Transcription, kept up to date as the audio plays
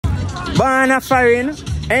born a foreign,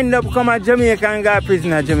 end up come a Jamaica and go to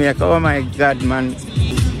prison at Jamaica. Oh my God, man.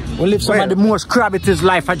 We live some of the most crabbitest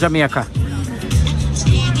life at Jamaica.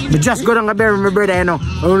 We just go down and bury my brother, you know.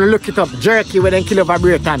 I want to look it up. Jerky with them kill over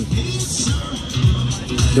Britain.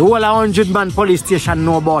 The whole 100-man police station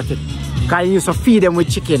know about it. Because he used to feed them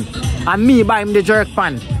with chicken. And me buy him the jerk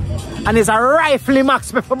pan. And it's a rifle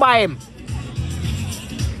max before buy him.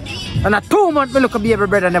 And a 2 month me look at baby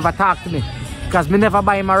brother never talk to me. Because me never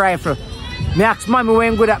buy him a rifle. Me ask mommy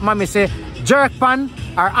when good at mommy say jerk pan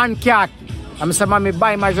or hand cat. And I say mommy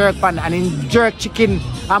buy my jerk pan and in jerk chicken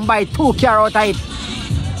and buy 2 carrot out of it.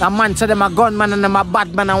 And man said them a gunman and them a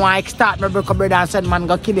bad man and want to start my brother and said man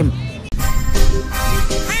go kill him.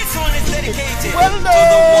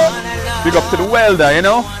 Welder! Big up to the welder, you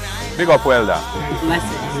know? Big up welder.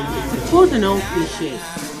 Lessons. To quote an old cliche,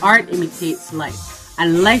 art imitates life,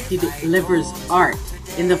 and life delivers art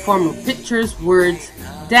in the form of pictures, words,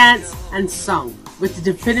 dance, and song with the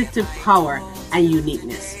definitive power and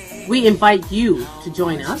uniqueness. We invite you to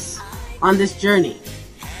join us on this journey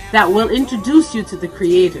that will introduce you to the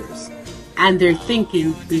creators and their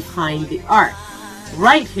thinking behind the art,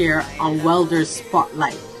 right here on Welder's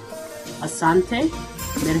Spotlight. Asante,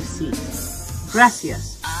 merci,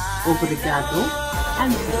 gracias, obrigado,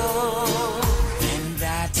 and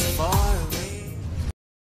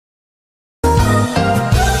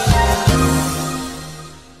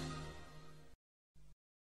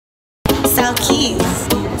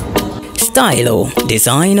Stylo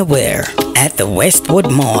Design Aware at the Westwood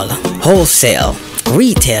Mall. Wholesale,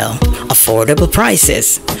 retail, affordable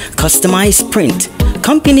prices, customized print,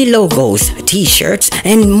 company logos, t-shirts,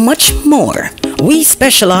 and much more. We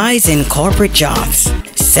specialize in corporate jobs.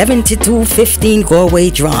 7215 Galway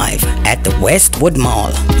Drive at the Westwood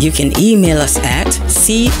Mall. You can email us at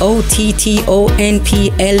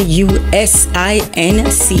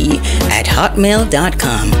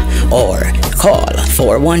cottonplusinc@hotmail.com or call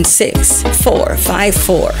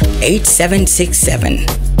 416-454-8767.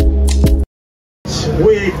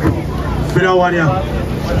 Week, been a one year.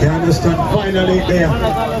 You understand? Finally there.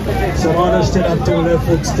 Some others still have to their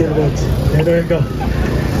foot still, but they don't go.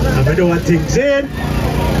 And we doing things in.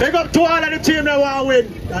 They got to all of the team that want to win.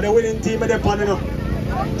 And the winning team of the pan, you know.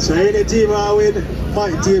 So any team want to win,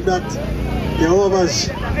 fight team that the overs.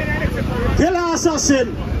 Killer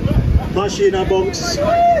Assassin. Machine a bounce.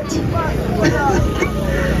 Sweet.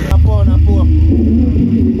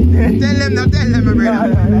 Tell them, my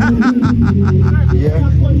brother. Yeah.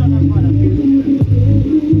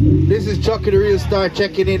 This is Chucky the Real Star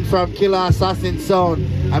checking in from Killer Assassin Sound.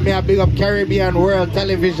 I mean, I big up Caribbean World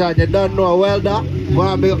Television. You don't know Welder? Well,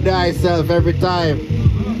 I big up thyself every time.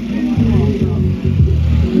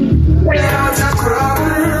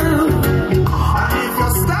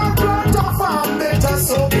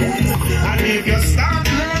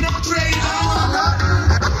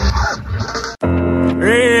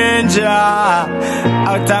 Rainger,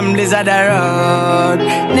 out and blizzard the road.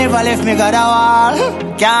 Never left me got a wall,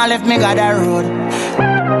 can't left me got a road.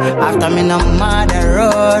 After me no mother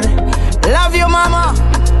road. Love you mama,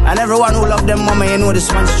 and everyone who love them mama, you know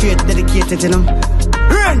this one straight dedicated, you know.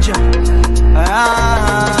 Rainger. So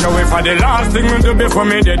if I the last thing to do before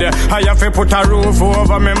me dead, I have to put a roof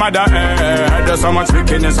over me mother head. There's so much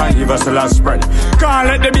wickedness and evil still a spread. Can't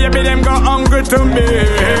let the baby them go hungry to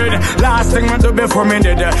bed. Last thing to do before me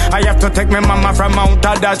dead, I have to take me mama from out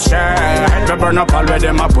of that shed. Me burn up all where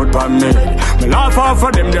them I put on me. Me laugh off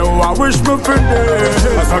for them, they who I wish me for dead.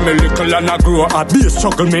 As I'm a little and I grow up, be a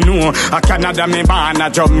struggle me know. A Canada me born, a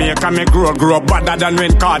Jamaica me grow up better than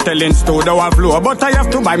when cartel in studio a flow. But I have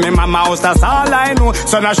to buy me mama house, that's all I know.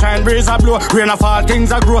 Sun a shine, breeze a blow, rain a fall,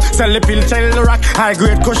 things a grow. Sell the pill, sell the rock, high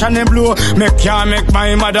grade cushion and blow. Me can't make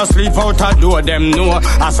my mother sleep out a door, them know.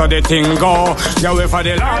 I saw the thing go. Yeah, wait for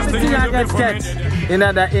the last thing I get catch in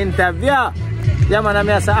another interview. Yeah man, I'm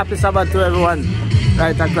here say happy Sabbath to everyone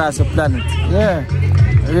right across the planet. Yeah.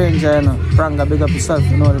 Rainger, you know, Franga, big up yourself,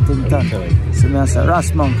 you know the thing done. So me say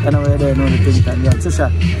Ross Monk, anyway there, you know the thing done. Yeah, Tisha,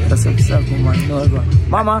 that's up yourself, man, you know everyone.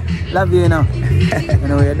 Mama, love you, you know. You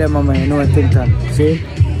know you're there, mama, you know the thing done. See?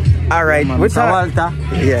 Alright, with Walter,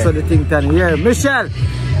 yeah. So the thing done. Here, Michelle,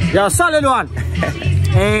 you're a solid one.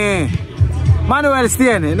 Manuel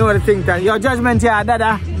Steen, you know the thing done. Your judgment here,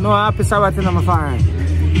 Dada, no happy Sabbath in my farm.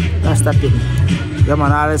 That's the thing. Yeah,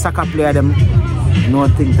 man, all the soccer player, them. No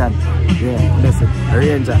think that. Yeah, listen,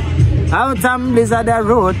 Rainger. Out and blizzard the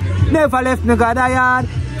road. Never left me got a yard.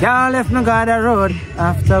 Can't left me got a road.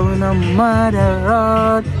 After we no mother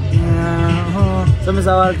road. So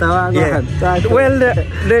Mr. Walter, go ahead. Well,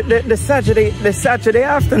 the Saturday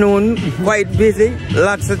afternoon quite busy.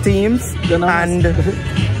 Lots of teams and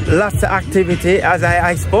lots of activity. As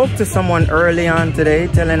I spoke to someone early on today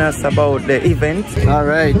telling us about the event. All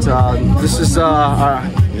right, this is our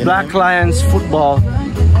Black Lions football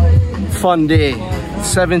fun day,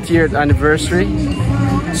 7th year anniversary.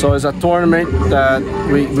 So it's a tournament that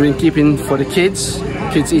we've been keeping for the kids.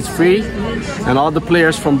 Kids eat free, and all the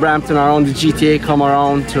players from Brampton around the GTA come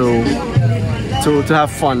around to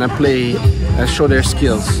have fun and play and show their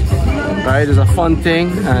skills. Right, it's a fun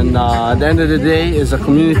thing, and at the end of the day, it's a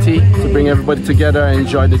community to bring everybody together and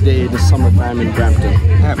enjoy the day, the summertime in Brampton.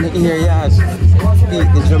 Here you speak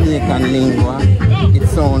the Jamaican lingua. It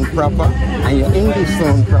sounds proper, and your English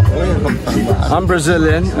sounds proper. Where you come from? I'm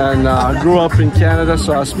Brazilian, and I grew up in Canada,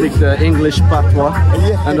 so I speak the English patois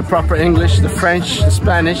and the proper English, the French, the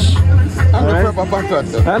Spanish. And the proper patois.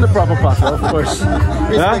 And the proper patois, of course.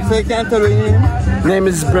 Respect, so you can't tell your name? Name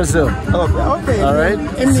is Brazil. Okay. All right.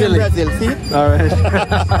 In Brazil, see? All right.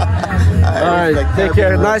 All right. Take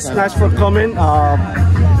care. Nice for coming.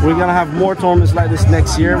 We're gonna have more tournaments like this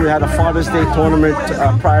next year. We had a Father's Day tournament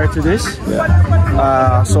prior to this.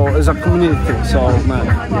 So it's a community thing. So man,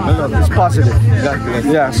 it's positive.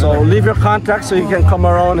 Yeah. So leave your contact so you can come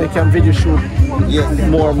around and can video shoot.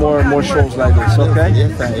 More shows like this, okay?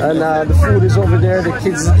 And the food is over there. The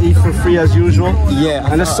kids eat for free as usual.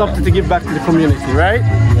 Yeah. And it's something to give back to the community, right?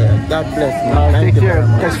 Yeah. God bless you. Take care.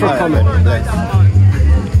 Thanks for coming.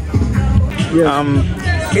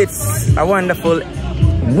 It's a wonderful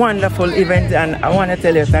event, and I want to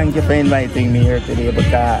tell you thank you for inviting me here today,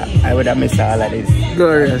 because I would have missed all of this.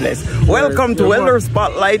 Glorious. Welcome to Welder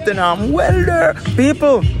Spotlight, and I'm Welder.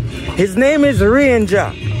 People, his name is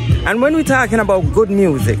Rainger. And when we're talking about good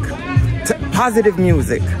music, positive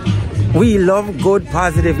music, we love good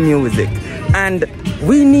positive music, and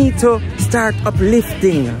we need to start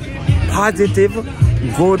uplifting positive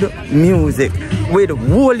good music with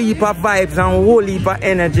whole heap of vibes and whole heap of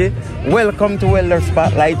energy. Welcome to Welder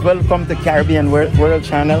Spotlight. Welcome to Caribbean World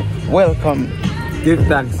Channel. Welcome. Give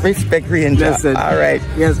thanks. Respect Rainger. All right.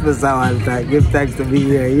 Yes, Mr. Walter. Give thanks to be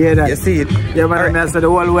here. You hear that? You see it? Yeah, man. Right. The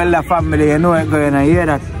whole Welder family, you know what's going on. You hear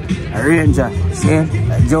that? Rainger, see?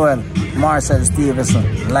 Joel, Marcel Stevenson,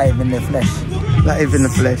 live in the flesh. Live in the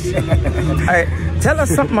flesh. All right. Tell us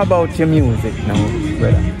something about your music now,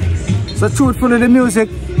 brother. So truthfully, the music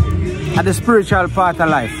are the spiritual part of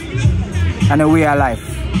life and the way of life.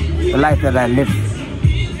 The life that I live,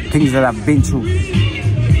 things that I've been through.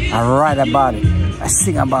 I write about it, I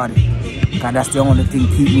sing about it, because that's the only thing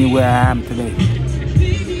keep me where I am today.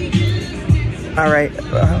 All right,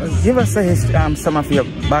 give us some of your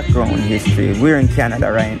background history. We're in Canada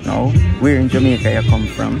right now. We're in Jamaica you come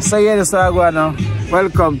from. So yeah, this is what I go now.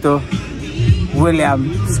 Welcome to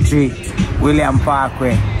William Street, William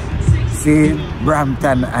Parkway. See,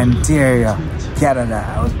 Brampton, Ontario, Canada.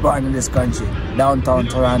 I was born in this country, downtown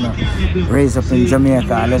Toronto. Raised up in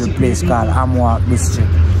Jamaica, a little place called Amwalk District.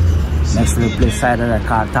 Next to the place side of that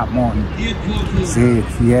called Top Mountain. See,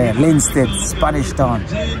 yeah, Linstead, Spanish Town,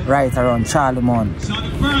 right around Charlie Mountain.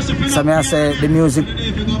 So me I say the music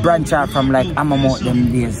branch out from like Amamount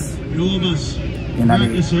them days. You know,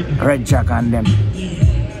 the Red Jack and them.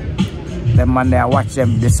 Them man there, I watch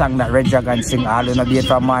them, the song that Red Dragon sing, all in a beat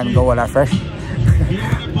from man go all fresh.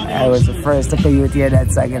 I was the first to pay you to hear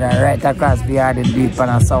that song, you know, right across the yard in beat on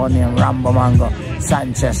a sound named Rambo Mango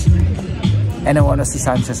Sanchez. Anyone who see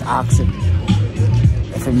Sanchez ask him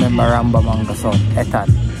if you remember Rambo Mango song, Etan.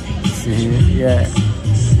 See, yeah,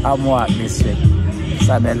 I'm walking this shit.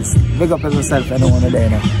 So big up yourself, anyone there,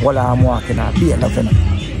 you know. While I'm walking, I'll be a love, you know.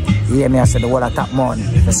 You hear me, I said the wall of Top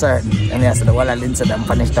Mountain for certain. And I said the wall of Lindsay them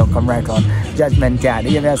finished down, come right on Judgment Yard.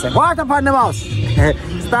 You hear me, I said, what up on the mouse?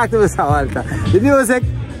 Start with Mr. Walter. The music,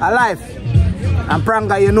 alive. And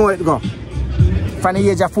Pranga, you know it go. From the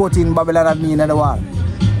age of 14, Babylon had me in the wall.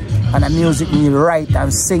 And the music me write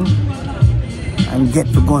and sing and get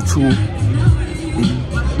to go through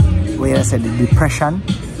the, where I said, the depression,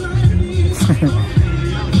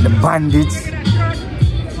 the bandage,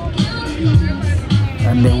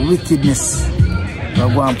 and the wickedness that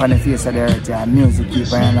go on the face of the earth. Yeah, music keep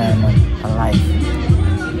alive.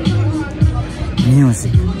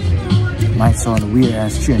 Music might sound weird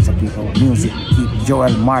and strange to people. Music keep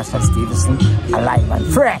Joel Marcel Stevenson alive and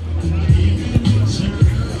free.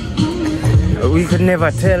 We could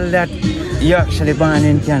never tell that you're actually born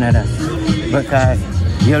in Canada, because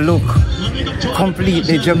you look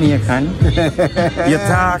completely Jamaican, you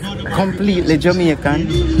talk completely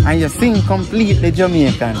Jamaican, and you sing completely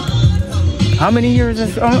Jamaican. How many years,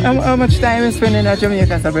 how much time you spend in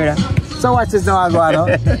Jamaica, so brother? So watch this now, Alvaro.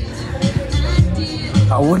 A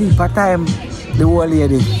whole heap of time, the old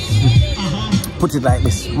lady put it like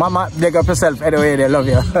this. Mama, big up yourself anyway, they love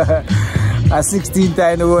you. At 16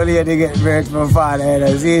 times the whole year they get married from father.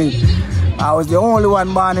 And see, I was the only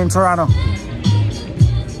one born in Toronto.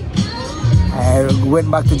 I went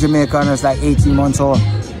back to Jamaica and I was like 18 months old.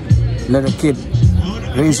 Little kid.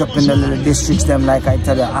 Raised up in the little districts, them like I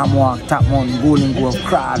tell you, Amwalk, Top Mountain, Golden Grove,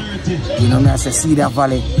 Crag. You know, I say Cedar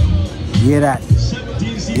Valley. You hear that?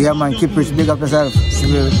 Yeah, man, Kiprich, big up yourself.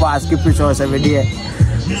 See me pass Kiprich house every day.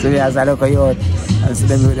 So me as I look at you out, and see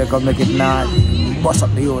them they come make it now, bust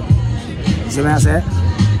up the youth. See what I say?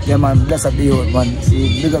 Yeah, man, bless up the youth, man.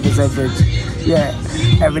 See, big up yourself, Rich. Yeah,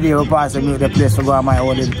 every day we pass and the place to go on my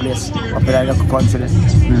own little place. Up in that little country.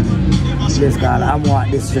 Place called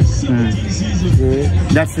Amwalk District. See?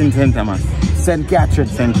 That's in St. Thomas. St. Catherine.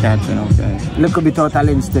 St. Catherine, okay. Little bit out of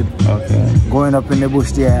Linstead. Okay. Going up in the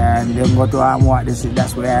bush there and then go to Amwalk District.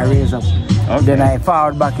 That's where I raised up. Okay. Then I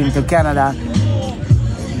forward back into Canada.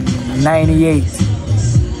 98.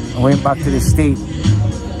 I went back to the state.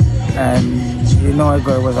 And you know it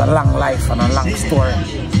was a long life and a long story.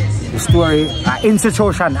 The story,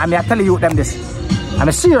 institution, I mean I tell you them this. I'm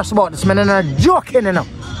serious about this, man, I'm not joking, you know.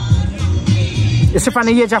 You see from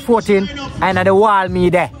the age of 14, I know the wall me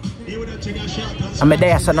there. I'm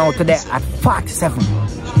there so now today at 47.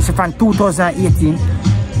 You see from 2018,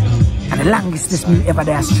 and the longest this me ever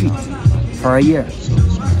there street for a year.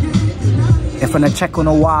 If I check on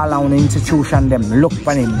the wall on the institution, them look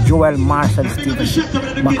for him, Joel Marshall Stevens.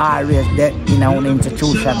 I'm always there in our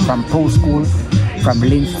institution from post-school, from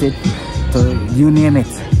Linstead to you name it.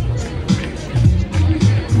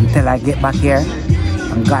 Until I get back here,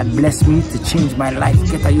 and God bless me to change my life.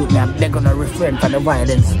 Get a youth, man, they're gonna refrain from the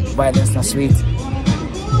violence. Violence not sweet.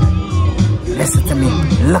 Listen to me,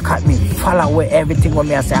 look at me, follow away everything what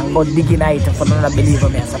me I say and go digging at it for another believer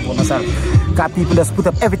me I say for myself. Because people just put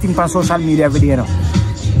up everything on social media every day, you know.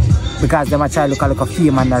 Because them a try look a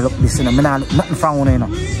fame and I look this, you know. I look nothing from one, you know.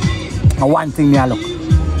 And one thing me I look.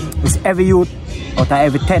 It's every youth out of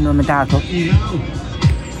every 10 when I talk to.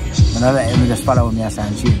 And I let them just follow me I say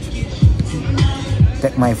and change.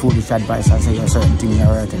 Take my foolish advice and say a certain thing you're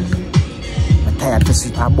hurting. I'm tired to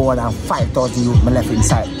see a board and 5,000 youth me left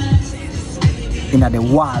inside. In the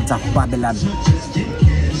walls of Babylon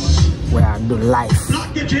where I do life. I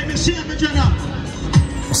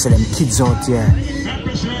see them kids out here,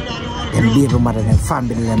 them baby mother, them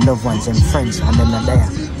family, them loved ones, them friends, and them not there.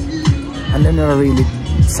 And they never really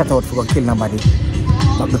set out to go kill nobody.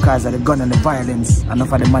 But because of the gun and the violence,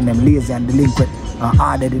 enough of the man them lazy and delinquent and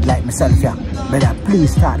hardened it like myself here. Better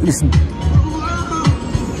please start listening.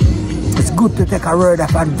 It's good to take a word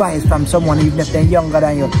of advice from someone even if they're younger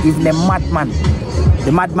than you, even a madman.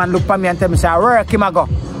 The madman look at me and tell me, say, work him I go.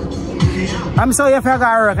 I'm sorry if I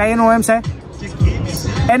got work, you know what I'm saying?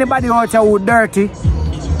 Anybody out here who dirty,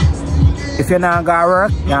 if you're not gonna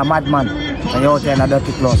work, you're a madman. And you're out here in a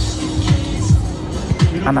dirty clothes.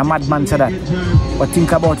 And a madman said that. But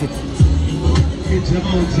think about it.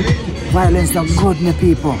 Violence not good, my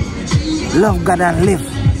people. Love God and live.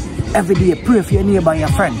 Every day, pray for your neighbor and your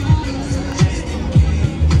friend.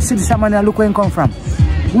 See this man here, look where he come from.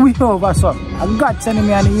 We over so. And God sending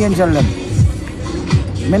me an angel them.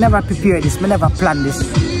 Me never prepare this, me never plan this.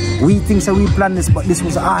 We think so we plan this, but this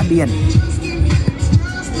was hard the end.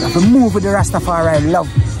 You have to move with the Rastafari love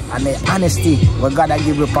and the honesty where God has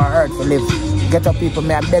given you for earth to live. Get up people,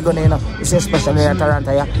 me I beg on you, know. You see especially in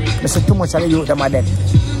Toronto, yeah. I see too much of the youth them are dead.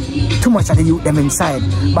 Too much of the youth them inside.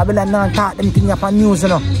 Babylon now talk them thing up on news, you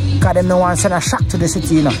know. Because them no one send a shock to the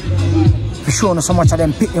city, you know. For sure, so much of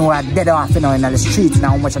them people who are dead off, you know, in the street, you know,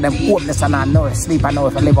 how much of them homeless and no sleep and no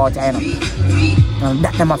if they live out here, you know. And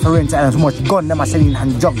that them have for rent and so much gun them are selling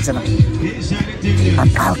and drugs, you know.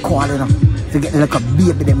 And alcohol, you know. To get like a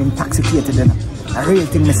baby them intoxicated, you know. A real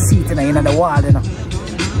thing me see it, you know, in the wall, you know.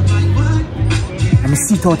 And me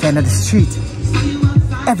see it out here in the street.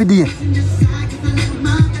 Every day.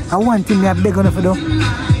 And one thing me I beg on you for do.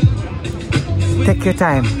 Take your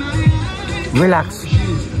time. Relax.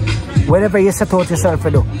 Whatever you set out yourself to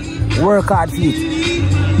do, work hard for it.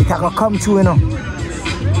 It can come true, you know.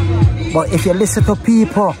 But if you listen to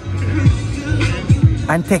people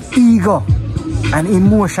and take ego and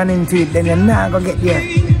emotion into it, then you're not going to get there.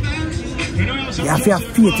 You have to have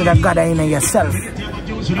faith in the God in yourself.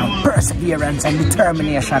 And perseverance and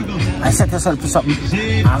determination. And set yourself to something.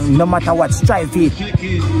 And no matter what, strive for it.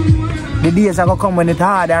 The days are going to come when it's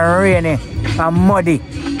hard and rainy and muddy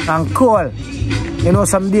and cold. You know,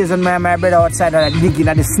 some days when my brother outside are digging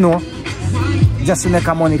at the snow, just to make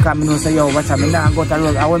a money come, you know, say, yo, watch out, I now go to the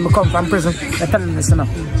road. And when I come from prison, I tell them this, you know.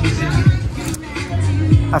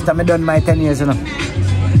 After I done my 10 years, you know.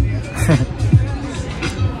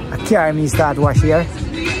 I car me start wash here.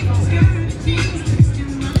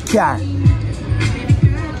 Car.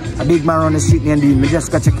 A big man on the street and me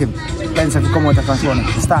just got check him. Pens have to come out of control.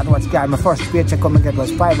 Start watch car. My first paycheck come and get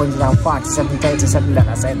was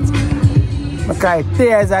 $547.37. I cry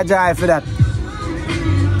tears of joy for that.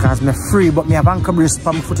 Cause me free, but me have ankle brace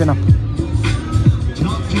for my foot, you know.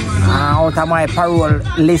 Out of my parole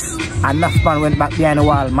list, enough man went back behind the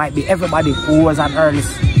wall. Might be everybody who was on her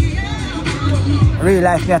list. Real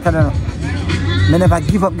life, me I tell you. Me never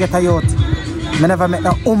give up, get a youth. Me never make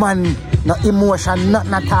no woman, no emotion,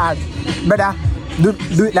 nothing at all. Brother, do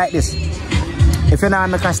it like this. If you not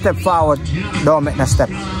make a step forward, don't make no step.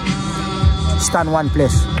 Stand one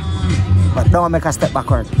place, but don't make a step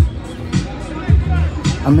backward.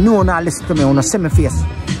 And me know not listen to me, wanna see my face.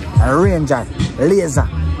 A Rainger, Laser,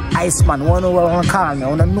 Iceman, one who wanna call me,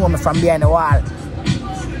 wanna know me from behind the wall.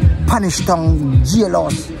 Punish Town,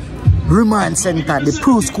 Jailhouse, Remand Center, the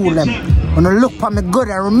Pro School them. Wanna look for me good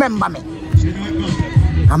and remember me.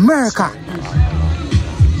 America,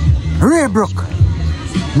 Raybrook,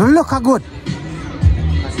 no look a good.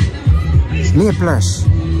 Naples,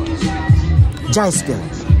 Jaiskill.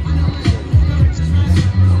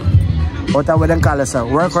 What I wouldn't call us a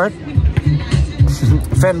worker.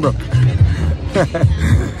 Fenbrook.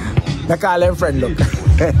 They call him friend look.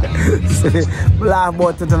 Laugh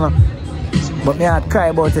about it, you know. But me had cry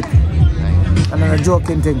about it. And then a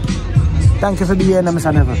joking thing. Thank you for being here,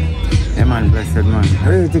 Mr. Never. Yeah man, blessed man.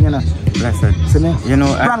 Everything, you know. Blessed. See me? You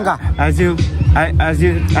know, as you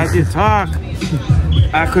talk,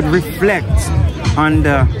 I could reflect on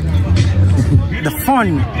the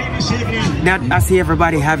fun that I see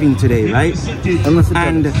everybody having today, right?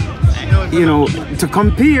 And you know, to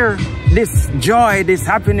compare this joy, this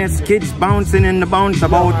happiness, kids bouncing in the bounce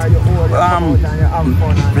about,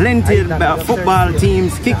 plenty of football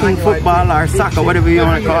teams kicking football or soccer, whatever you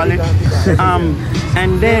want to call it,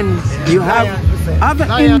 and then you have other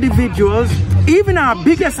individuals, even our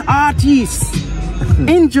biggest artists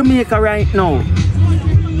in Jamaica right now,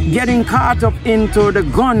 getting caught up into the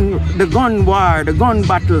gun war, the gun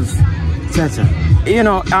battles. You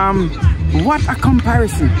know, what a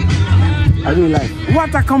comparison. I do like.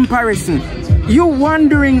 What a comparison. You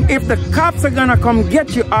wondering if the cops are gonna come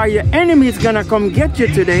get you or your enemies gonna come get you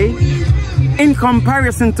today, in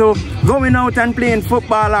comparison to going out and playing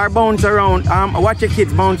football or bounce around, watch your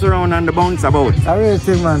kids bounce around and the bounce about. I really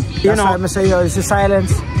think, man. You know, I say, yo, it's a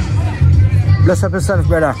silence. Bless up yourself,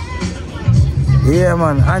 brother. Yeah,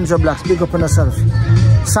 man. Andrew Blacks, big up on yourself.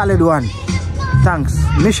 Solid one. Thanks.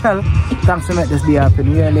 Michelle, thanks for making this day happen.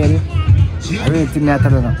 Yeah, lady. I really think that, I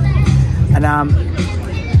don't know. And I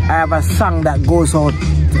have a song that goes out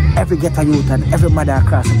to every ghetto youth and every mother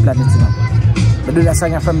across the planet, you know. But do that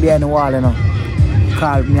song from behind the wall, you know.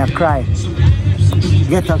 Called Me a Cry.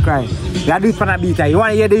 Ghetto Cry. You do it on a beat, you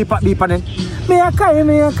want to hear the hip hop beat on it? Me a cry,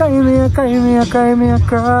 me a cry, me a cry, me a cry, me a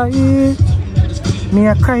cry. Me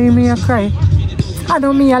a cry, me a cry. I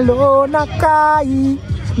know me alone a cry.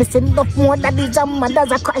 Me send up more than the jam mothers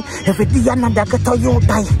a cry. Every day another ghetto you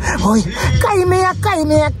die. Oi, cry me a cry,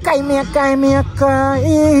 me a cry, me a cry, me a cry.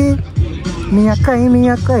 Me a cry, me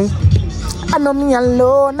a cry. I know me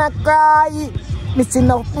alone a cry. Me send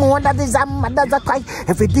up more than the jam mothers a cry.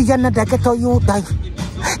 Every day another ghetto you die.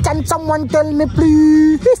 Can someone tell me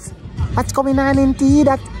please what's going on in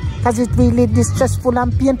that? Cause it's really distressful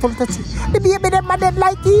and painful to see. The baby them are dead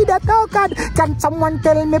like that. Oh God, can someone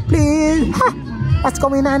tell me please? Ha! What's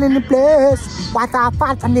going on in the place? What are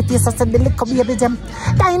fault and the faces and the little baby them?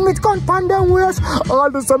 Dying with gunpowder them ways.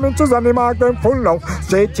 All the cemeteries and the mark them full now.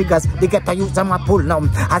 Straight chiggers, they get to use them a pull now.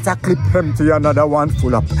 As a clip empty, another one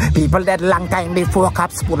full up. People dead long time before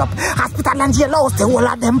cops pull up. Hospital and jailhouse, the whole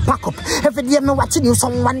of them pack up. Every day me watching you,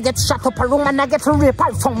 someone get shot up. A room and I get raped,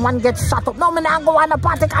 or someone get shot up. No, me not go on a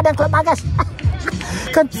party, cause them club I guess.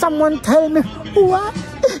 Can someone tell me what?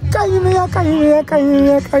 I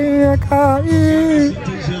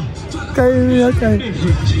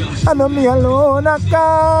know me alone a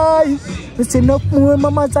cry. Listen up more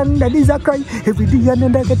mamas and daddies a cry. Every day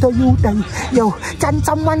another get to you die. Yo, can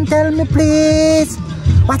someone tell me please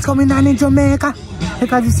what's going on in Jamaica?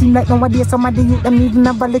 Because it seems like nowadays somebody youth them even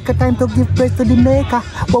have a little time to give praise to the maker.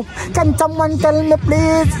 Whoa, can someone tell me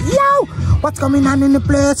please? Yo, what's going on in the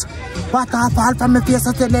place? What a fall from the face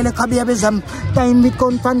of the little babies. Time with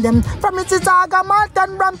confront them. From Mississauga,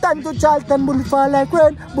 Malton, Brampton to Charlton. Bullet fall like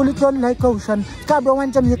rain, bullet run like ocean. Scarborough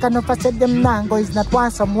and Jamaica never said them nango. It's not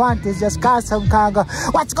want some want, it's just cause some cargo.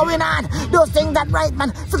 What's going on? Those things that right,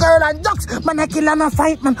 man. Figure and ducks, man, I kill and a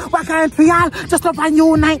fight, man. Why can't we all just love and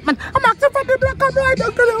unite, man? I'm acting for the black and white,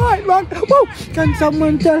 up to the white, man. Whoa, can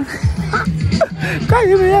someone tell?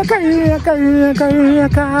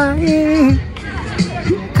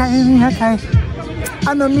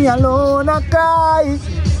 I know me alone, I cry.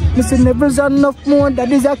 Listen, never's enough more,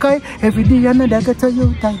 that is a cry. Every day another get a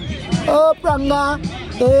you time. Oh, Pranga,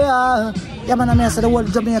 yeah. Yeah, man, I say the whole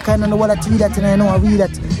Jamaica and the whole TV that I know I read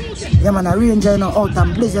that. Yeah, man, I Rainger, you know, out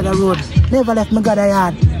and blizzard the road. Never left me got a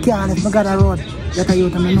yard, can't left me got a road. That I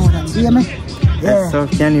youth and I know that, see me? Yeah. So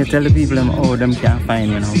can you tell the people how them can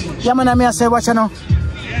find you now? Yeah, man, I say, watch you know.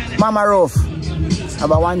 Mama Roof.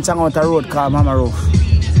 About one song out the road called Mama Roof.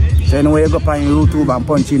 So anyway, you go up on YouTube and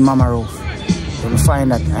punch in Mama Roof. You'll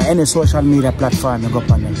find that on any social media platform you go up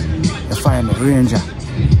on them. You find the Rainger,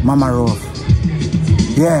 Mama Roof.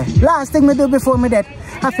 Yeah. Last thing me do before me dead,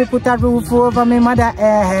 I have to put a roof over me mother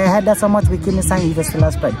head. That's how much wickedness and evil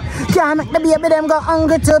still spread. Can't make the baby them go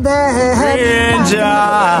hungry to bed. Rainger,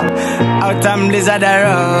 out and blizzard the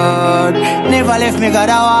road. Never left me got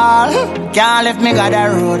a wall, can't left me got a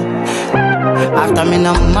road. After me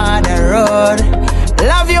no mother road.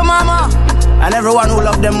 Love you mama, and everyone who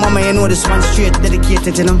love them mama, you know this one straight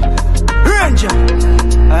dedicated to them. Rainger.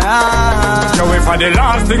 So if I the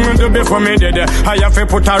last thing to do before me dead, I have to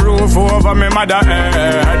put a roof over me mother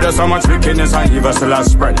head. There's so much wickedness and evil still a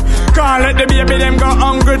spread. Can't let the baby them go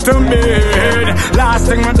hungry to bed. Last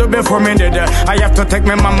thing to do before me dead, I have to take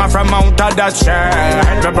my mama from out of that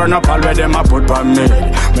shed. Me burn up all where them I put on me.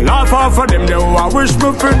 Me laugh off for them, they who I wish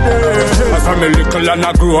me for dead. As I'm a little and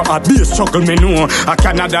I grow, I be a struggle me know. A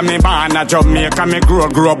Canada me born, a Jamaica me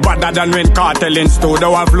grow better than when cartel in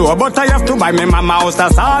studio a flow. But I have to buy me mama house,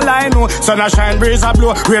 that's all I know. Sun a shine, breeze a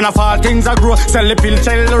blow, rain a fall, things a grow. Sell the pill,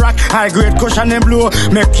 sell the rock, high grade cushion and blow.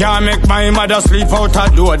 Me can't make my mother sleep out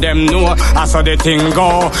a door, them know. I saw the thing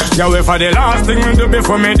go. Yeah, wait for the last thing to do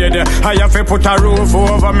before me dead. I have to put a roof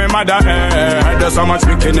over me mother head. There's so much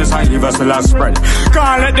wickedness and evil still a spread.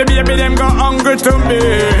 Can't let the baby them go hungry to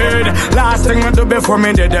bed. Last thing to do before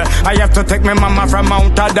me dead, I have to take my mama from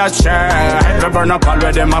out of that shed. Me burn up all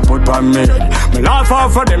where them I put on me. Me laugh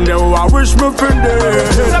off for them, they who I wish me for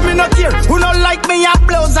dead. So me no care who no like me a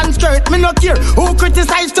blouse and skirt. Me no care who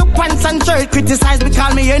criticize to pants and shirt. Criticize me,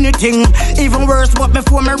 call me anything. Even worse, but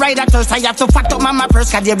before me ride a thirst, I have to fat up mama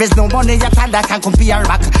purse. Cause there is no money at all that can compare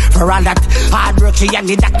back. For all that hard work, she and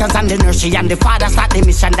the doctors and the nurse, she and the father start the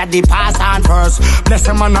mission that they pass on first. Bless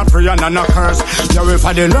them and not pray and not curse. Yeah, if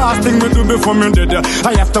I the last thing me do before me dead,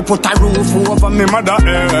 I have to put a roof over me mother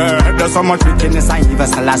head. There's so much wickedness and evil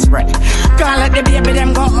still a spread. Can't let the baby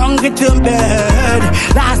them go hungry to bed.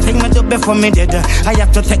 Last thing me do before me dead, I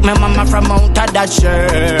have to take my mama from out of that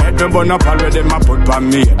shed. Me burn up all where them I put on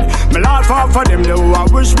me head. Me laugh off for them, they who I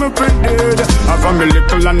wish me for dead. I from me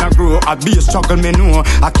little and I grow, I be a struggle me know.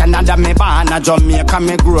 A Canada me born, a Jamaica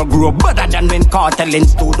me grow better than when cartel in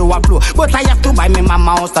studio a flow. But I have to buy me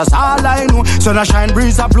mama house, that's all I know. Sun a shine,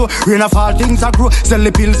 breeze a blow, rain a fall, things a grow. Sell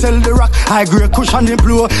the pill, sell the rock, high grade cushion the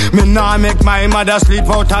blow. Me nah make my mother sleep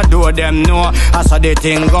out a door, them know. I saw the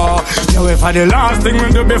thing go. Yeah, if I the last thing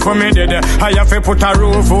me do before me dead, I have to put a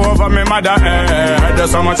roof over me mother head.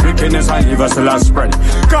 There's so much wickedness and evil still a spread.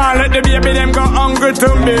 Can't let the baby them go hungry to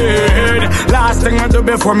bed. Last thing I do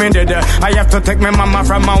before me dead, I have to take my mama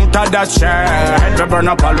from out of that shed. Me burn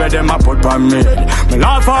up all where them I put on me head. Me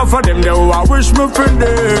laugh off for them, they who I wish me for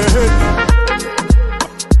dead.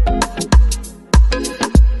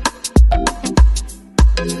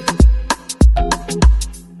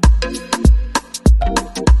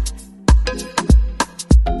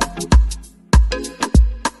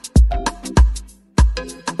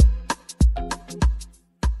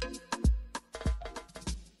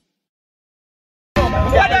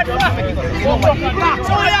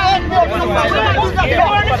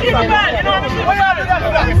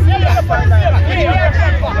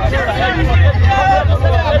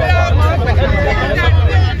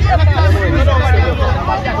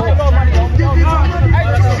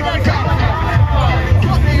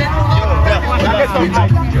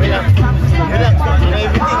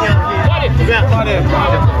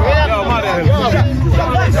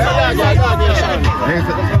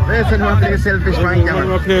 Selfish man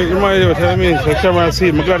camera. You might do what I mean. So camera see.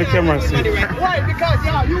 I'm glad the camera see.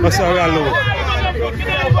 That's all I love.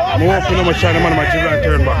 I'm hoping I'm trying to man my dribble and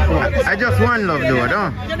turn back. Come on. I just one love though,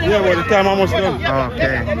 don't? Yeah, but the time almost done.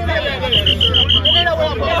 Okay.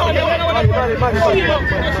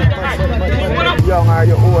 Young or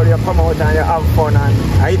you old, you come out and you have fun, and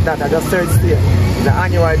I hit that at the third stage. The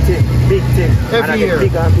annual thing, big thing. Every year.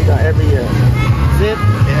 Bigger and bigger every year. See it?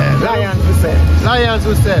 Yeah. Lions we say. Lions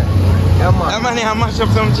we say. Yeah, man. I'm gonna mash up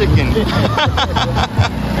some chicken.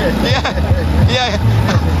 yeah.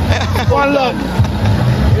 One love.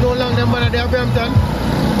 You know how long them man are there, Brampton?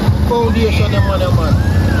 foundation, man.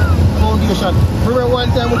 Foundation. Remember one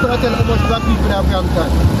time we could tell how much black people have Brampton.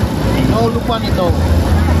 Now look on it now.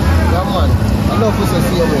 Yeah, man. I love to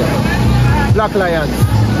see you here. Black Lions.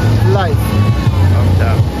 Life.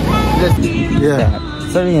 Yeah.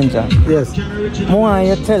 So Rainger, yes. More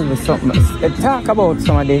you tell me something. Talk about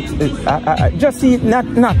some of the just see not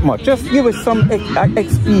much. Just give us some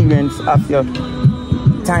experience of your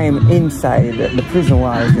time inside the prison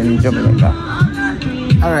walls in Jamaica.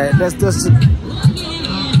 Alright, let's just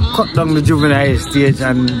cut down the juvenile stage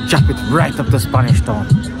and drop it right up to Spanish Town.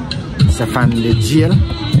 So from the jail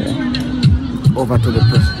over to the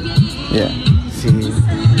prison. Yeah. See,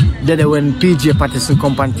 then when PJ Patterson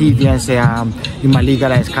come on TV and say he might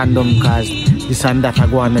legalize condom because this and that are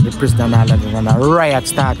going to the prison and all that, and a riot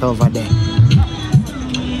start over there.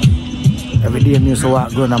 Every day I used to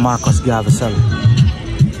walk going to Marcus Garvey cell.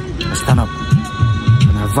 I stand up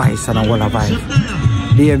and a vice and a wall of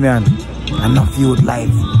vibe. Dear man, enough youth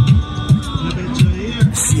life.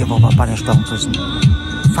 Save over Spanish Town prison.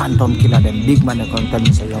 Phantom killer them, big man they come tell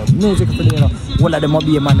me say yo, music if you do, you know. All of them will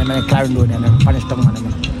be a man and a Clarendon road and a Spanish Town man.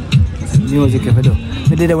 Music if you do.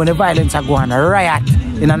 They did it when the violence are going a riot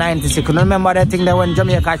in a 96. You remember that thing that when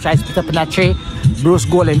Jamaica tried to split up in a tree? Bruce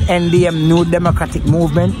Golding, NDM, New Democratic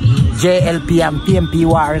Movement, JLP and PMP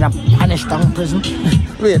war in a Spanish Town prison.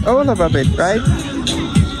 Wait, hold up a bit, right?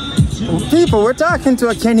 People, we're talking to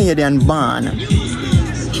a Canadian born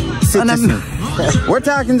citizen. We're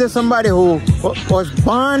talking to somebody who was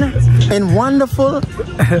born in wonderful,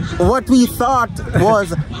 what we thought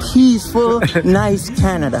was peaceful, nice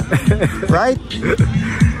Canada, right?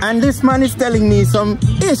 And this man is telling me some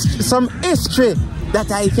history that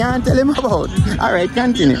I can't tell him about. All right,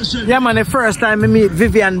 continue. Yeah, man, the first time I meet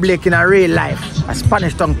Vivian Blake in a real life, a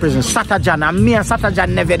Spanish Town prison, Satajan, and me and Satajan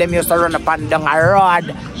never them used to run up and down a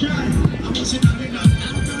road.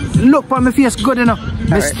 Look for my face good enough.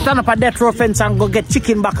 I stand up a death row fence and go get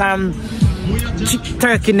chicken back and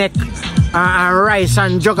turkey neck and rice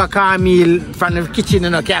and jug of cornmeal from the kitchen, you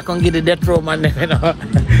know. I can get the death row man, you know.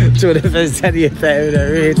 To the first time, you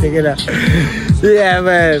know. Yeah,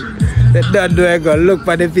 man. Don't do it, go. Look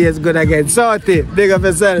for the face good again. Salty, big up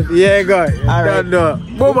yourself. Yeah, go. Don't do.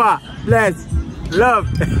 Booba, bless, love.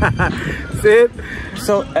 See it?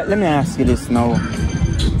 So, let me ask you this now.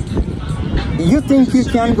 You think you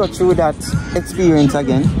can go through that experience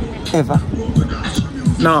again, ever?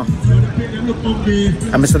 No.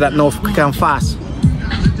 I'm saying that no quick and fast.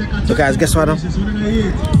 Because guess what?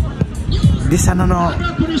 This I don't know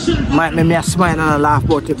might make me smile and I laugh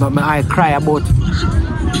about it, but I cry about it.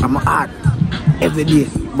 I'm hard every day.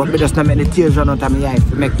 But me just not make the tears run out of my eyes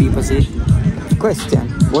to make people see it.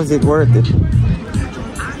 Question, was it worth it?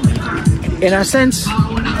 In a sense,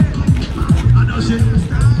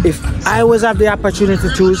 if I was have the opportunity to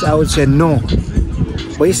choose, I would say no.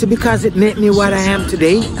 But you see, because it made me what I am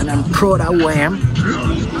today, and I'm proud of who I am,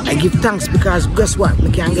 I give thanks because guess what? I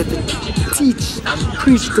can get to teach and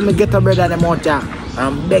preach to me get a brother them out there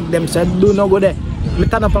and beg them, say, do no go there. I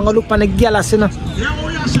turn up and go look on the girls, you know.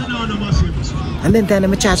 And then tell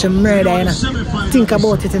them I charge them murder, you know. Think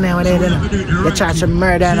about it nowadays, you know. They charge them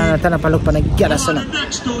murder and I turn up and look on the girls, you know.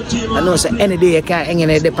 I know so any day you can hang in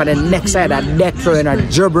there on the next side of death row in a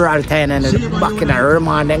Gibraltar and the back in a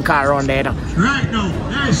remand and car around there, you know.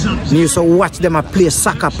 You used to watch them play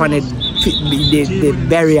soccer on the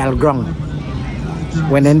burial ground.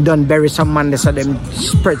 When they done bury some man, they saw them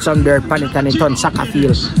spread some dirt on it and it turn soccer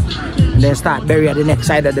field. And then start bury at the next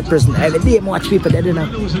side of the prison. Every day I watch people there, you know.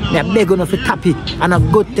 They're big enough to tap it and a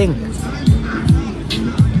good thing.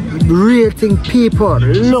 Real thing, people.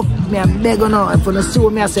 Look, me a beg enough. If you see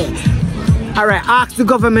what me I say. Alright, ask the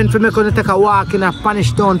government for me to take a walk in a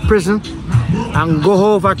Spanish Town prison and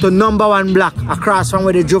go over to #1 block across from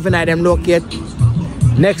where the juvenile them locate.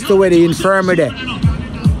 Next to where the infirmary there.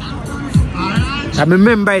 I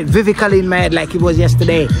remember it vividly in my head like it was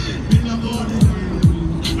yesterday.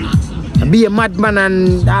 Be a madman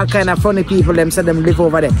and all kind of funny people them said them live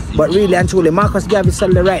over there. But really and truly, Marcus Garvey cell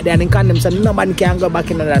the right there and in condemn said nobody can go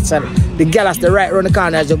back into that cell. The girl has the right around the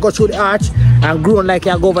corner as you go through the arch and grown like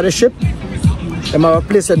you go over the ship. Them have a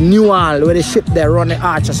place at Newhall where the ship they run the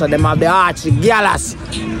arch, so them have the arch, the gallows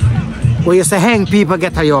where you say hang people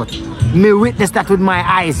get a yacht. Me witness that with my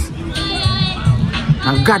eyes.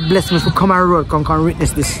 And God bless me for come on road, come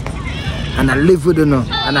witness this. And I live with you now.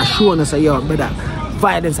 And I show you say, yo, brother,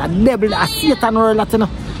 violence, a devil, a Satan world, you know.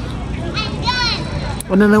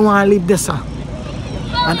 And then I want to leave this, sir.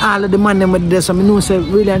 And all of the man them with this, I know say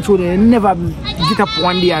really and truly, they never get up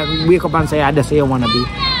one day and wake up and say, yeah, that's where you want to be.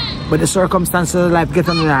 But the circumstances of life get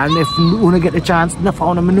on the line. And if you want to get the chance, enough I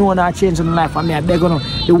want to know that change in life. I mean, they're going to,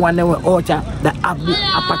 the one that will out there, that have the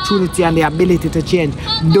opportunity and the ability to change.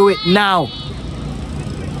 Do it now.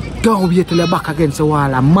 Don't wait till you're back against the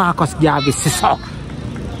wall and Marcus Garvey says so.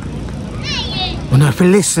 You have to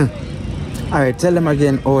listen. Alright, tell them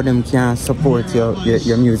again how them can support your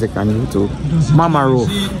music on YouTube. Mama Roof.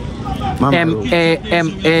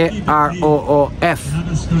 M-A-M-A-R-O-O-F.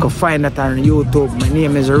 You can find that on YouTube. My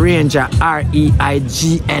name is Rainger, R-E-I-G-N-J-A-H.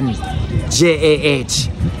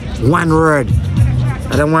 One word.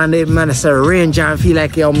 I don't want the man to say Ranger and feel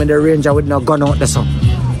like I'm the Ranger with no gun out there. So.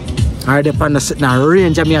 Alright, upon the sitting now,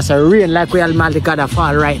 Ranger, me as a rain like we Almighty God a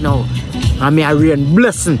fall right now. And me a rain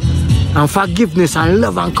blessing and forgiveness and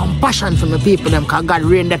love and compassion for my people them, because God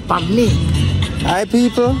rain that upon me. Hi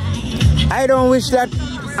people, I don't wish that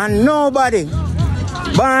on nobody.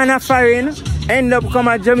 Born a foreign, end up come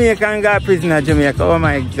a Jamaica and go prison at Jamaica. Oh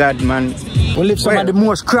my God, man. We live some of the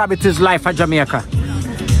most crabbitest life at Jamaica.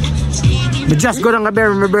 We just go down and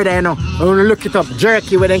bury my brother, you know. I want to look it up.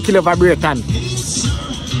 Jerky with them kill over Britain.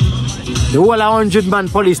 The whole 100-man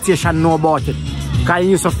police station know about it. Because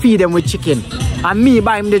he used to feed them with chicken. And me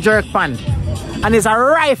buy him the jerk pan. And it's a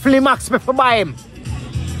rifle max before buy him.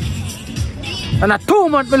 And a 2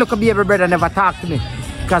 months me look at baby brother never talk to me.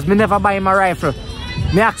 Because me never buy him a rifle.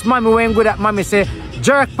 Me ask mommy when good at mommy say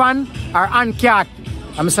jerk pan or ant cat.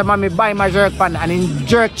 And me say mommy buy my jerk pan and in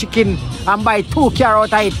jerk chicken and buy 2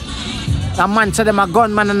 carrot out of it. And man say them a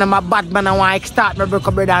gunman and them a bad man and want to start my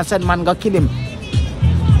brother and said man go kill him.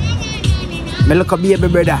 Me look at baby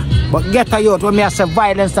brother. But get a youth when me say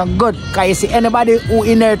violence and good. Because you see anybody who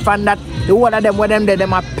inherit from that, the whole of them when them there,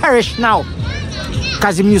 them are perish now.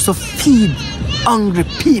 Because him used to feed hungry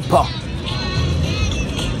people.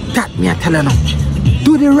 That me I tell you now.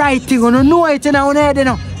 Do the right thing, you know it in our head, you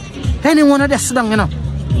know. Anyone of this down, you know.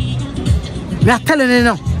 Me I telling you, you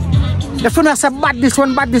know. If you not say bad this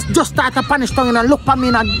one, bad this, just start a punish tongue, you know. Look for me,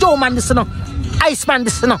 you know. Joe man this, you know. Iceman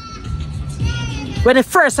this, you know. When the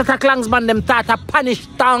first attack Langsman, them start a punish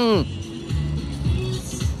tongue.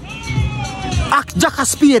 Ask Jack a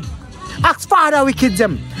spade. Ask Father Wicked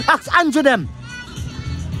them. Ask Andrew them.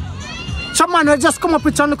 Some man will just come up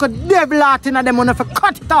with some look at devil art in them and if you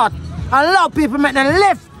cut it out and allow people make them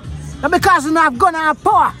live. And because you don't have gun and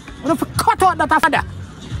power, you if you cut out that father.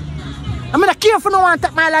 I'm not careful no one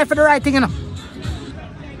take my life for the right thing, you know.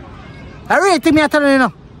 I really think me I tell you, you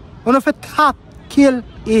know. You if you top kill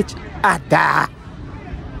each other.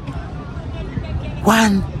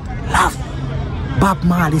 One love. Bob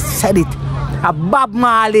Marley said it. A Bob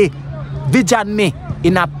Marley vision me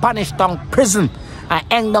in a Spanish town prison. I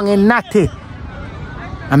hang down in Natty.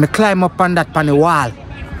 And I climb up on that the wall.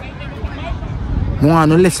 I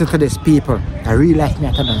want to listen to these people. I really like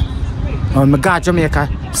me. When I go to Jamaica,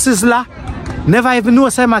 Sizzler, never even know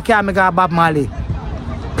say I can't go to Bob Marley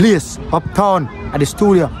place uptown at the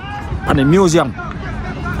studio and the museum.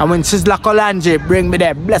 And when Sizzler Colanje bring me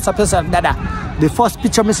there, bless up yourself, Dada. The first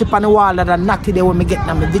picture I see on the wall that I Natty there when I get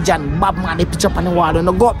on the vision, Bob Marley picture on the wall. And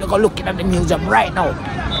I go up, they go looking at the museum right now.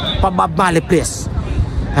 For Bob Marley place.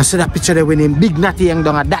 And see that picture there when him big Natty hang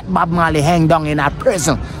down, that Bob Marley hang down in a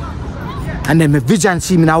prison. And then my vision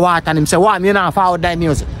see me in the water and him say, "What, you know, forward that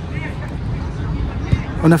music."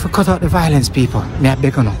 When I cut out the violence, people, me I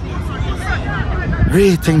beg you now.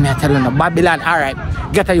 Real thing me I tell you now. Babylon, alright,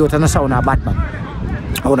 get a youth and a sound of Batman.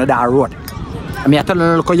 I want to that road. I mean I tell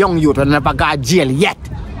you look a young youth and never got jail yet.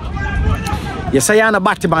 You say you're on a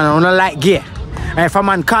Batman and you like gay. And if a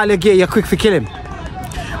man call you gay, you're quick to kill him.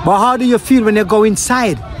 But how do you feel when you go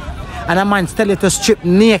inside and a man tell you to strip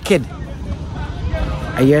naked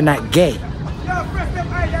and you're not gay?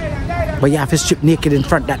 But you have to strip naked in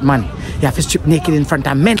front of that man. You have to strip naked in front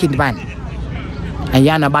of a naked man. And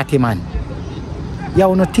you're not a batty man. You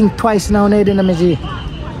want to think twice now, Nade, in the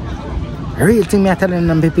real thing me I telling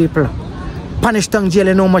them people. Punish tongue jail,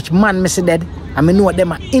 you know much man me see dead. I mean know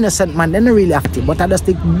them are innocent man, they don't really have to. But I just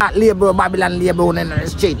think bad labor, Babylon labor on the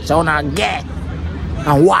street. So I'm not gay.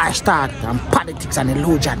 And war start and politics and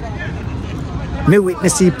illusion. Me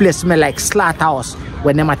witness the place smell like slaughterhouse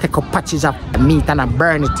when them a take up patches of meat and a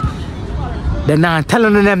burn it. They're not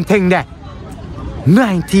telling them thing there.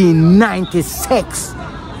 1996,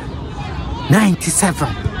 97,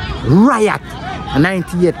 riot, and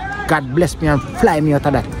 98. God bless me and fly me out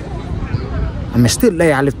of that. I'm still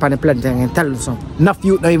there. I live on the planet and tell you something. Enough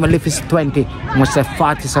youth don't even live is 20. I must say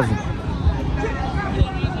 47.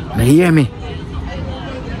 Now hear me.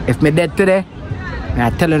 If me dead today,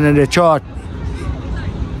 I'm telling you the truth.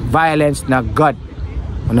 Violence not God.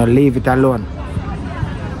 I'm gonna leave it alone.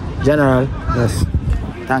 General, yes.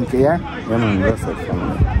 Thank you, yeah? Yeah, man, that's it.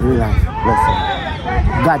 Real life. Blessing.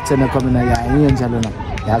 God send me coming here, you angel, you know.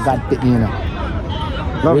 Yeah, God pick me, you know.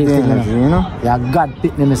 Love the energy, you know. Yeah, God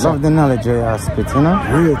pick me, son. Love the knowledge you have spit, you know.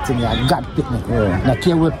 Real thing, yeah, God pick me. Yeah. Now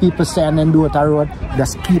care what people say and then do it a road,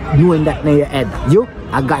 just keep knowing that in your head. You,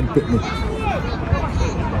 God pick me.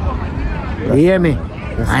 You hear me?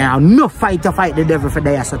 Yes, I have no fight to fight the devil for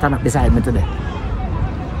the so turn up beside me today.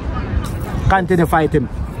 Continue fight him.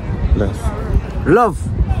 Bless. Love.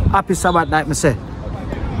 Happy Sabbath, like me say.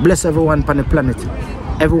 Bless everyone on the planet.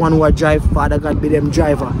 Everyone who drive, Father God be them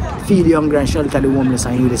driver. Feed the hungry and shelter the homeless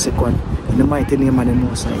and heal the sick one. In the mighty name of the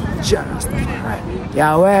Most High. Just right.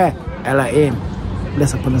 Yahweh, Elohim.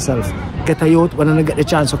 Bless upon yourself. Get a youth when you get the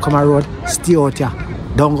chance to come on road. Stay out here.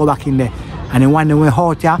 Don't go back in there. And then when they went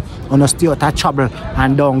out here, you stay out of trouble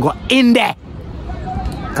and don't go in there.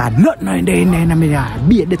 God, not knowing there in there.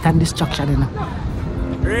 Be a death and destruction, you know.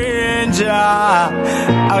 Rainger,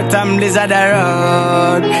 out and blizzard the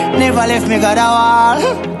road. Never left me got a wall,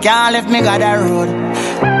 can't left me got a road.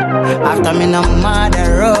 After me no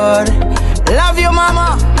mother road. Love you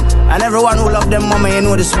mama, and everyone who love them mama, you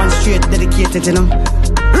know this one straight dedicated, you know.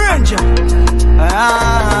 Rainger.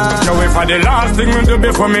 Now if I the last thing to do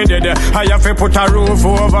before me dead, I have to put a roof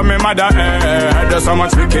over me mother head. There's so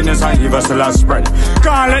much wickedness and evil still a spread.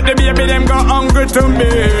 Can't let the baby them go hungry to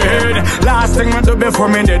bed. Last thing to do before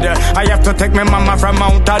me dead, I have to take my mama from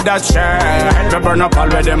out of that shed. Me burn up all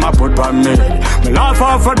where them a put on me. Me laugh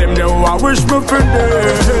off for them, they who I wish me for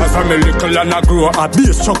dead. As for me little and I grow, I be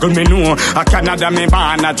a struggle me know. A Canada me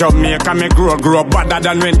born, a Jamaica me grow better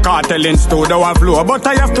than when cartel in studio a flow. But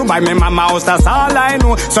I have to buy me mama house, that's all I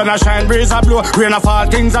know. Sun a shine, breeze a blow, rain a fall,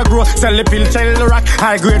 things a grow. Sell the pill, sell the rock,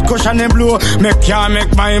 high grade cushion and blow. Me can't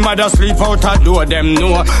make my mother sleep out a door, them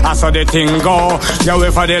know. I saw the thing go. Yeah,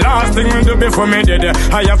 wait for the last thing to do before me dead.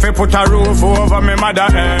 I have to put a roof over me mother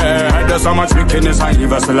head. There's so much wickedness and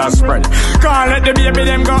evil still a spread. Can't let the baby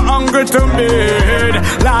them go hungry to bed.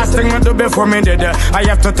 Last thing to do before me dead, I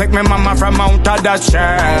have to take my mama from out of that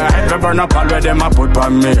shed. Me burn up all where them a put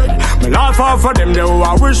on me. Me laugh off for them, they who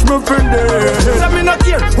I wish me for dead. So me no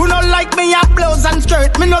care who don't like me a blouse and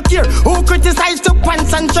skirt. Me no care who criticize to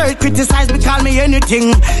pants and shirt. Criticize me, call me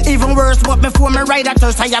anything. Even worse, but before me ride a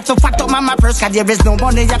thirst, I have to fat up mama purse. Cause there is no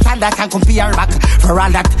money yet that can compare back. For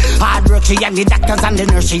all that hard work, she and the doctors and the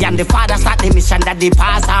nurse, she and the father start the mission that they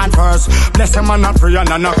pass on first. Bless them and not pray and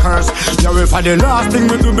not curse. Yeah, if I the last thing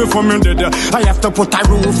me do before me dead, I have to put a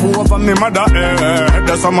roof over me mother head.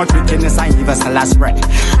 There's so much wickedness and evil still a spread.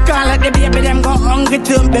 Can't let the baby them go hungry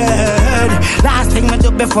to bed. Last thing me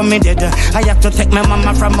do before me dead, I have to take my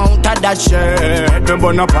mama from out of that shed. Me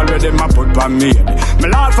burn up all where them a put on me head. Me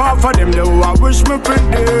laugh off for them, they who I wish me for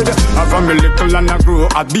dead. I from me little and I grow,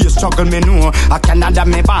 I be a struggle me know. A Canada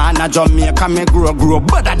me born, a Jamaica me grow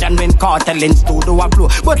better than when cartel in studio a flow.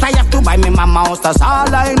 But I have to buy me mama house, that's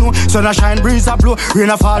all I know. Sun a shine, breeze a blow, rain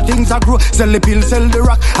a fall, things a grow. Sell the pill, sell the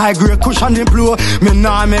rock, high grade cushion the blow. Me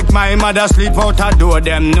nah make my mother sleep out a door,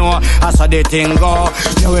 them know. I saw the thing go.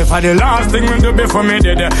 Yeah, if I the last thing me do before me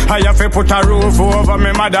dead, I have to put a roof over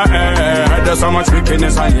me mother head. There's so much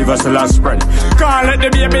wickedness and evil still a spread. Can't let the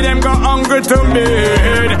baby them go hungry to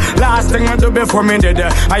bed. Last thing I do before me dead,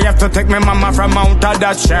 I have to take my mama from out of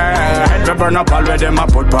that shed. Me burn up all where them a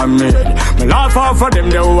put on me. Me laugh off for them,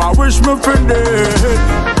 they who I wish me for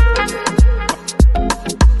dead.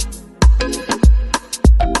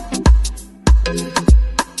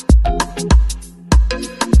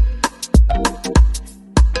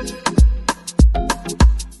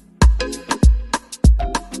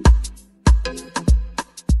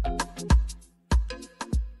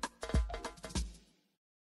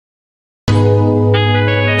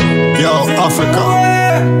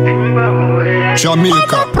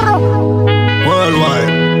 Jamaica, worldwide.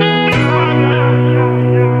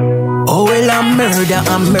 Oh well, murder,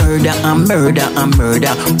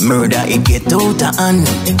 it get out of hand.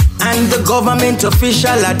 And the government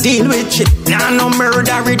official a deal with shit. Now no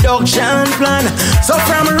murder reduction plan. So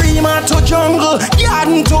from Rima to jungle,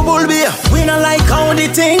 garden to bull bear, we not like how the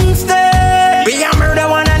things stay. We a murder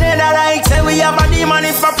one another like say we have a demon.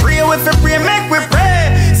 If I pray, if we pray, make we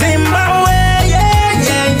pray. Zimbabwe,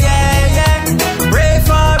 pray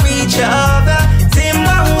for each other.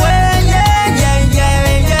 Zimbabwe,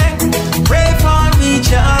 pray for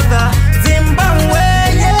each other. Zimbabwe,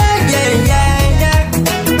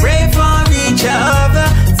 pray for each other.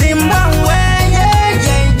 Zimbabwe,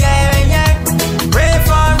 pray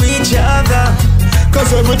for each other.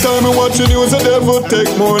 Cause every time time me watch the news, the devil take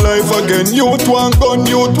more life again. Youth want gun,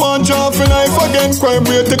 youth want job for life again. Crime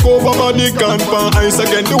rate take over body can pan ice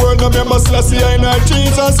again. The world no member Selassie and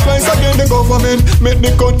Jesus Christ again. The government make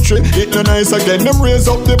the country it no nice again. Them raise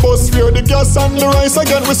up the bus fare, the gas and the rice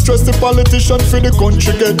again. We stress the politician for the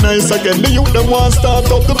country get nice again. The youth them want start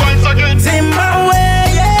up the fights again. Zimbabwe,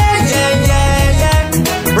 yeah, yeah, yeah, yeah.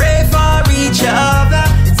 Pray for each other.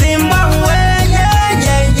 Zimbabwe, yeah,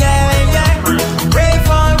 yeah, yeah, yeah. Pray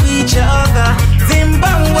for each other.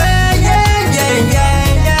 Zimbabwe, yeah, yeah,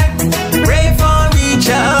 yeah, yeah. Pray for each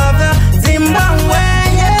other. Zimbabwe,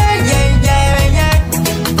 yeah, yeah, yeah, yeah.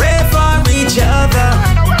 Pray for each other.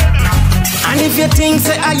 And if you think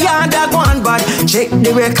say a yard a gone bad, check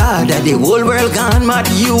the record of the whole world gone mad.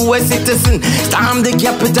 US citizen storm the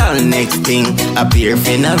capital, next thing appear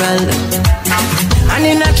funeral. And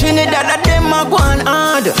in a Trinidad that them a gone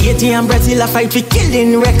hard. Haiti and Brazil a fight for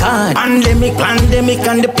killing record. Pandemic,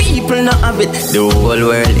 and the people not have it. The whole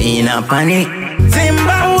world in a panic.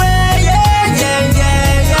 Zimbabwe, yeah, yeah,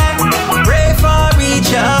 yeah, yeah. Pray for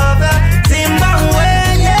each other. Zimbabwe,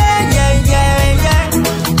 yeah, yeah, yeah, yeah.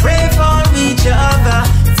 Pray for each other.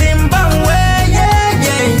 Zimbabwe, yeah,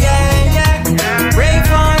 yeah, yeah, yeah. Pray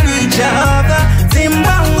for each other.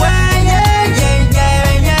 Zimbabwe, yeah, yeah,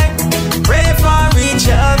 yeah, yeah. Pray for each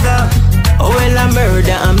other. Oh well, a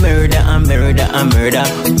murder,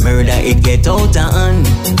 it get out of hand.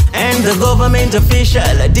 And the government official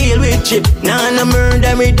deal with chip. Now no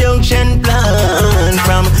murder reduction plan.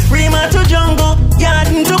 From Rima to jungle,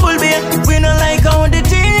 garden to bull bay. We don't like how the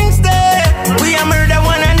things there. We a murder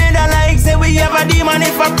one another like say we have a demon.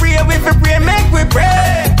 If I pray, we pray, make we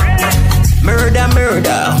pray. Murder,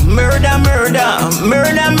 murder, murder, murder,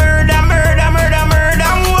 murder, murder, murder, murder,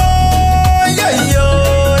 murder. Whoa, yeah,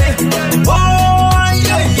 yeah. Whoa,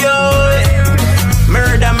 yeah, yeah.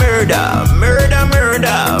 Murder, murder, murder,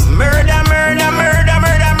 murder, murder, murder, murder,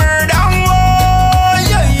 murder, murder. Whoa,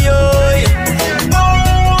 yeah, yeah.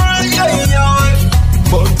 Whoa, yeah, yeah.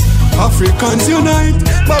 But Africans unite.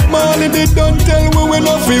 But Marley they don't tell we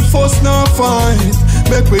not fi fuss nor fight.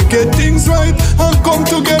 Make we get things right and come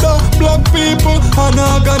together, black people and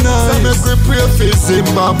organize. So make we pray for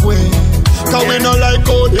Zimbabwe, cause we no like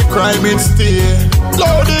how the crime is stay.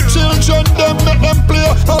 Lord, the children them make them play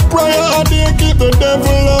a prayer and they keep the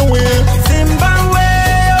devil